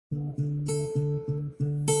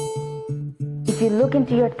If you look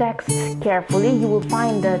into your text carefully, you will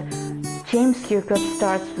find that James Kirkup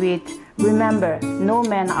starts with, remember, no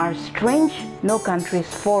men are strange, no country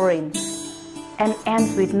is foreign, and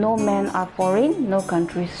ends with, no men are foreign, no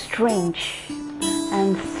country is strange.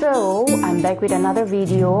 And so, I'm back with another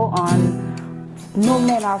video on no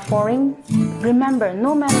men are foreign. Remember,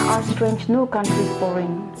 no men are strange, no country is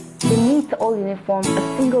foreign. Beneath all uniform,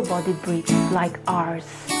 a single body breathes like ours.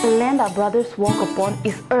 The land our brothers walk upon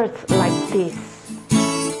is earth like this,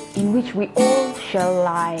 in which we all shall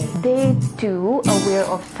lie. They too, aware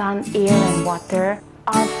of sun, air and water,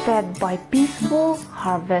 are fed by peaceful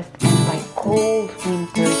harvest and by cold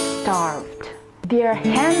winter starved. Their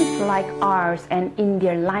hands like ours, and in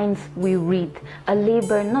their lines we read a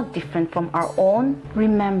labor not different from our own.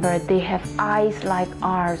 Remember, they have eyes like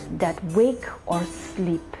ours that wake or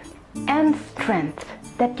sleep, and strength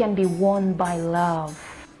that can be won by love.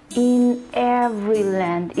 In every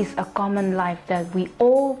land is a common life that we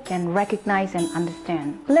all can recognize and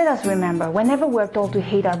understand. Let us remember, whenever we are told to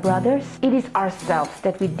hate our brothers, it is ourselves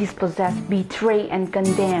that we dispossess, betray and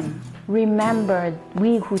condemn. Remember,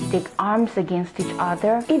 we who take arms against each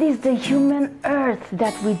other, it is the human earth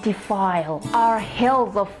that we defile. Our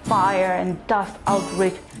hells of fire and dust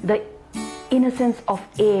outrage the innocence of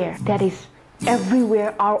air that is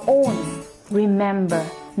everywhere our own. Remember,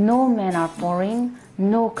 no men are foreign,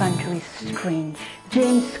 no country is strange.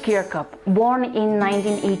 James Kirkup, born in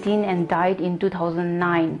 1918 and died in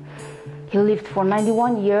 2009. He lived for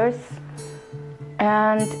 91 years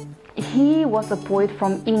and he was a poet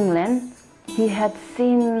from England. He had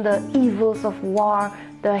seen the evils of war,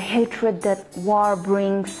 the hatred that war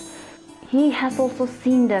brings. He has also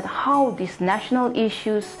seen that how these national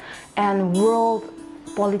issues and world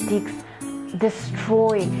politics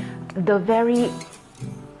destroy the very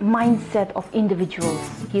mindset of individuals.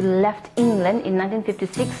 He left England in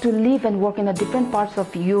 1956 to live and work in the different parts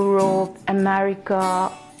of Europe,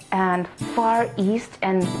 America and Far East,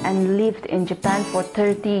 and lived in Japan for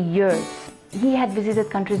 30 years. He had visited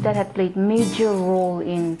countries that had played major role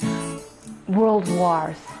in world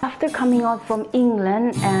wars. After coming out from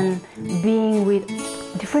England and being with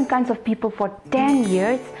different kinds of people for 10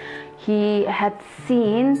 years, he had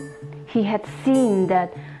seen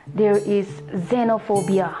that there is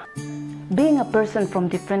xenophobia. Being a person from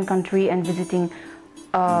different country and visiting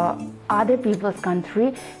other people's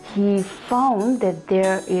country, he found that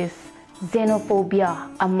there is xenophobia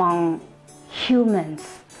among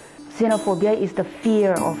humans. Xenophobia is the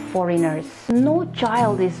fear of foreigners. No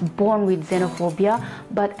child is born with xenophobia,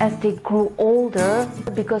 but as they grow older,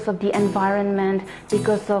 because of the environment,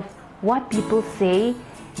 because of what people say,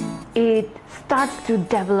 it starts to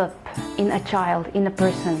develop in a child, in a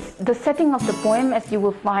person. The setting of the poem, as you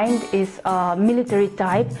will find, is military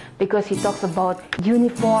type because he talks about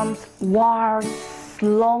uniforms, wars,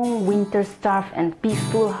 long winter starve and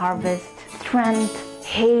peaceful harvest, strength,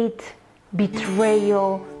 hate,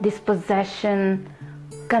 betrayal, dispossession,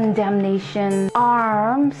 condemnation,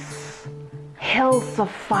 arms, hells of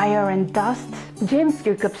fire and dust. James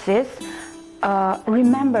Kirkup says,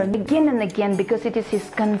 remember again and again, because it is his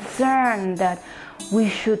concern that we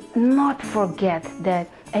should not forget that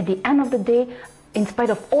at the end of the day, in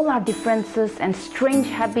spite of all our differences and strange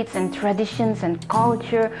habits and traditions and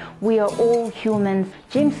culture, we are all humans.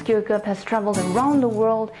 James Kirkup has traveled around the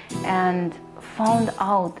world and found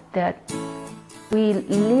out that we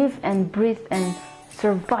live and breathe and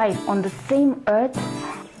survive on the same earth,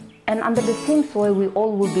 and under the same soil we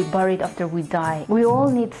all will be buried after we die. We all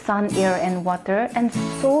need sun, air and water, and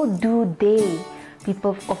so do they.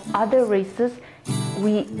 People of other races,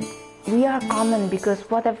 we are common because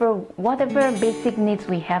whatever basic needs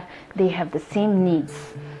we have, they have the same needs.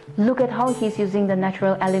 Look at how he's using the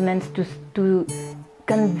natural elements to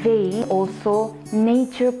convey also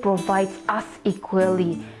nature provides us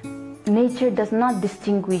equally. Nature does not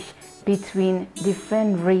distinguish between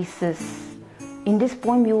different races. In this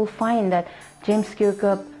poem you will find that James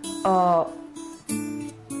Kirkup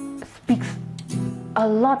speaks a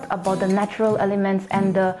lot about the natural elements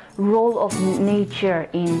and the role of nature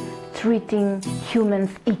in treating humans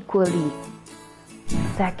equally.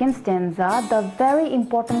 Second stanza, the very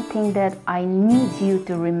important thing that I need you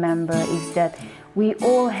to remember is that we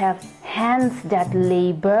all have hands that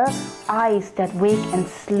labor, eyes that wake and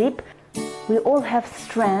sleep. We all have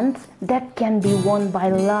strength that can be won by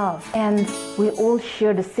love, and we all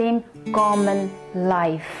share the same common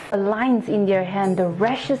life. The lines in their hand, the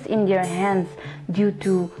rashes in their hands due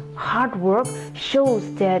to hard work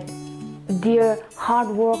shows that their hard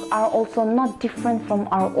work are also not different from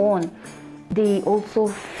our own. They also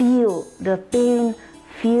feel the pain,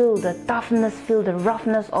 feel the toughness, feel the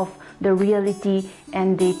roughness of the reality,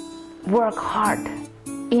 and they work hard.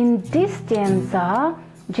 In this stanza,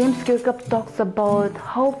 James Kirkup talks about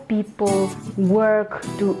how people work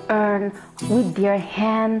to earn with their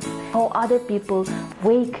hands, how other people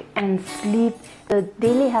wake and sleep, the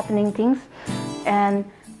daily happening things, and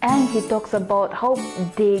he talks about how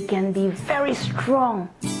they can be very strong,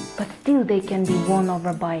 but still they can be won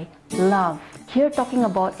over by love. Here talking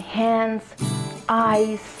about hands,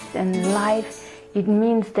 eyes, and life, it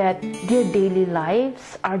means that their daily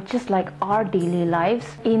lives are just like our daily lives.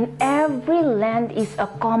 In every land is a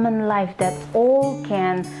common life that all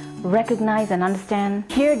can recognize and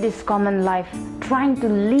understand. Here this common life, trying to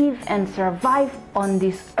live and survive on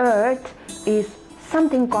this earth, is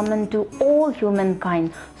something common to all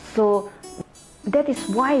humankind. So that is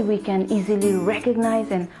why we can easily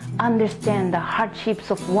recognize and understand the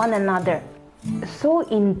hardships of one another. So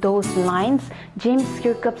in those lines, James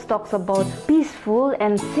Kirkup talks about peaceful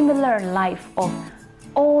and similar life of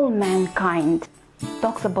all mankind.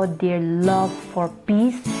 Talks about their love for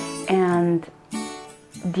peace and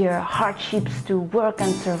their hardships to work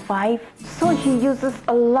and survive. So he uses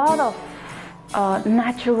a lot of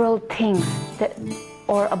natural things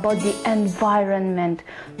or about the environment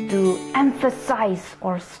to emphasize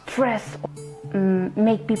or stress,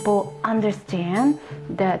 make people understand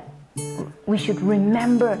that we should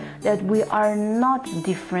remember that we are not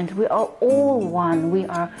different. We are all one.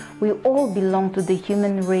 We all belong to the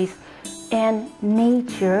human race, and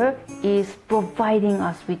nature is providing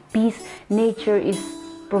us with peace. Nature is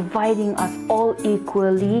providing us all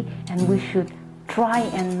equally, and we should try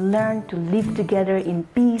and learn to live together in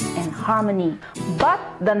peace and harmony. But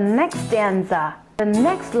the next stanza, the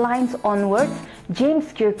next lines onwards,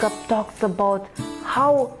 James Kirkup talks about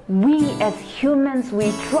how we as humans,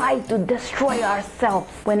 we try to destroy ourselves.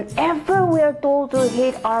 Whenever we are told to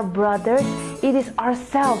hate our brothers, it is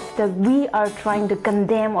ourselves that we are trying to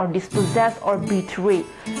condemn or dispossess or betray.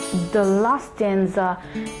 The last stanza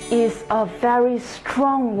is a very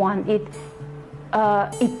strong one. It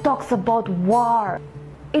talks about war.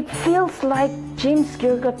 It feels like James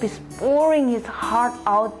Kirkup is pouring his heart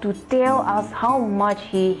out to tell us how much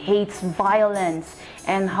he hates violence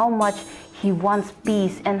and how much he wants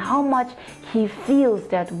peace and how much he feels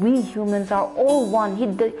that we humans are all one.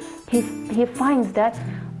 He finds that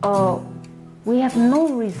we have no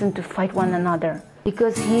reason to fight one another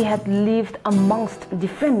because he had lived amongst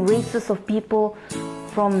different races of people,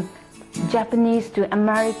 from Japanese to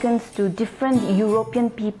Americans to different European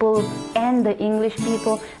people and the English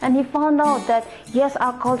people, and he found out that yes,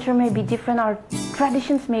 our culture may be different, our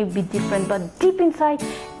traditions may be different, but deep inside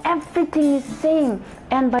everything is same.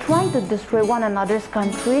 And by trying to destroy one another's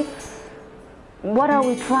country, what are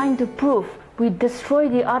we trying to prove? We destroy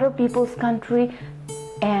the other people's country,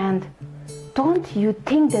 and don't you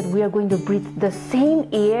think that we are going to breathe the same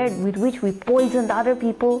air with which we poisoned other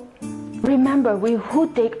people? Remember, we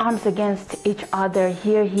who take arms against each other,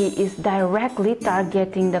 here he is directly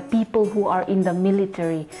targeting the people who are in the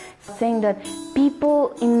military, saying that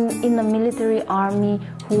people in the military army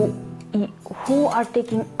who are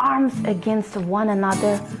taking arms against one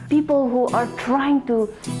another, people who are trying to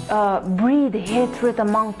breed hatred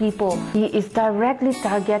among people. He is directly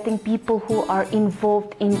targeting people who are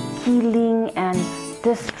involved in killing and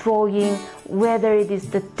destroying, whether it is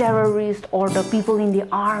the terrorists or the people in the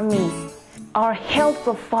army. Our hells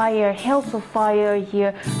of fire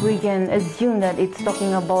here, we can assume that it's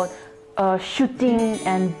talking about shooting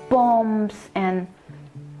and bombs and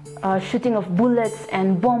shooting of bullets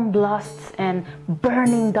and bomb blasts and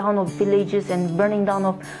burning down of villages and burning down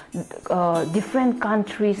of different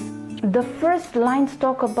countries. The first lines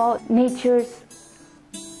talk about nature's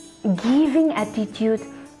giving attitude,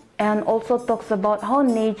 and also talks about how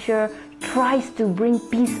nature tries to bring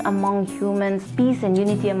peace among humans, peace and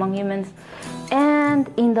unity among humans. And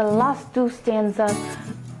in the last two stanzas,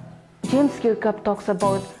 James Kirkup talks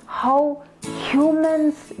about how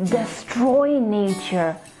humans destroy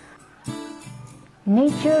nature.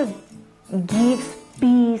 Nature gives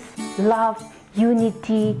peace, love,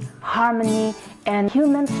 unity, harmony, and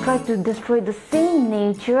humans try to destroy the same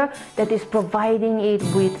nature that is providing it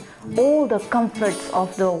with all the comforts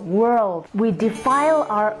of the world. We defile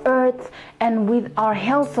our earth, and with our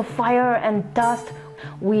hells of fire and dust,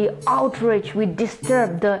 we outrage, we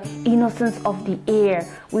disturb the innocence of the air,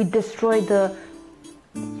 we destroy the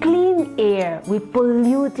clean air, we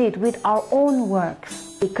pollute it with our own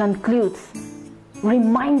works. He concludes,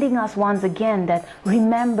 reminding us once again that,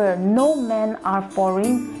 remember, no men are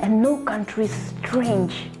foreign and no country is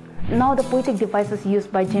strange. Now the poetic devices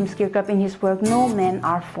used by James Kirkup in his work, No Men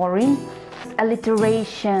Are Foreign, First,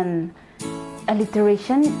 alliteration.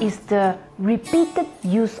 Alliteration is the repeated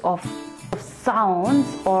use of sounds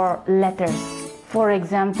or letters. For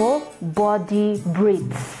example, body,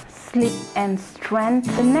 breathes, sleep and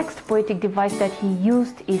strength. The next poetic device that he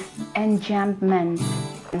used is enjambment.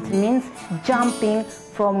 It means jumping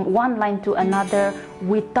from one line to another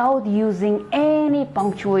without using any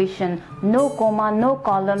punctuation. No comma, no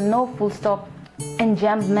column, no full stop.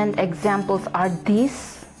 Enjambment examples are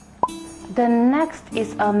these. The next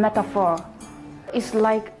is a metaphor. It's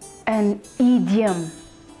like an idiom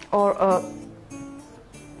or a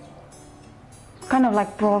kind of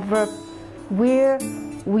like proverb where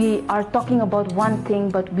we are talking about one thing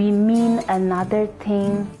but we mean another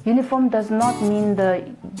thing. Uniform does not mean the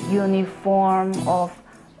uniform of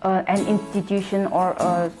an institution or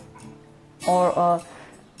a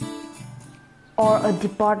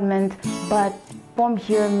department, but uniform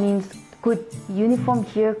here means uniform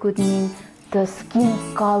here could mean the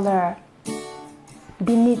skin color.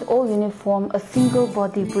 Beneath all uniform, a single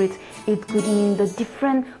body breathes. It could mean the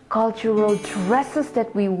different cultural dresses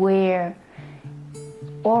that we wear,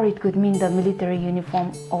 or it could mean the military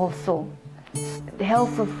uniform also. The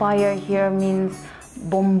hells of fire here means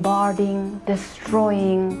bombarding,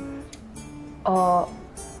 destroying,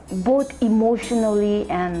 both emotionally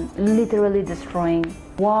and literally destroying.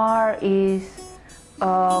 War is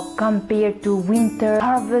compared to winter.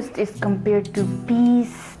 Harvest is compared to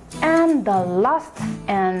peace. And the last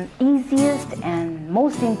and easiest and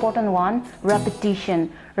most important one,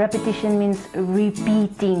 repetition. Repetition means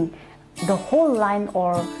repeating the whole line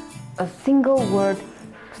or a single word.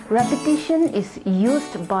 Repetition is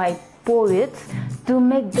used by poets to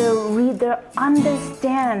make the reader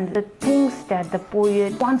understand the things that the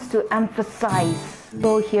poet wants to emphasize.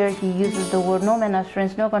 So here he uses the word no man are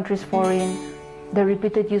strange, no country is foreign. The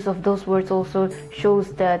repeated use of those words also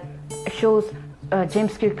shows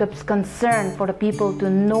James Kirkup's concern for the people to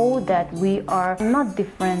know that we are not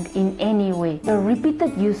different in any way. The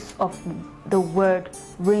repeated use of the word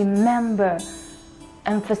remember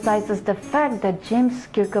emphasizes the fact that James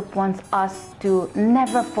Kirkup wants us to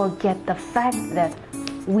never forget the fact that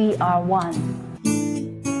we are one.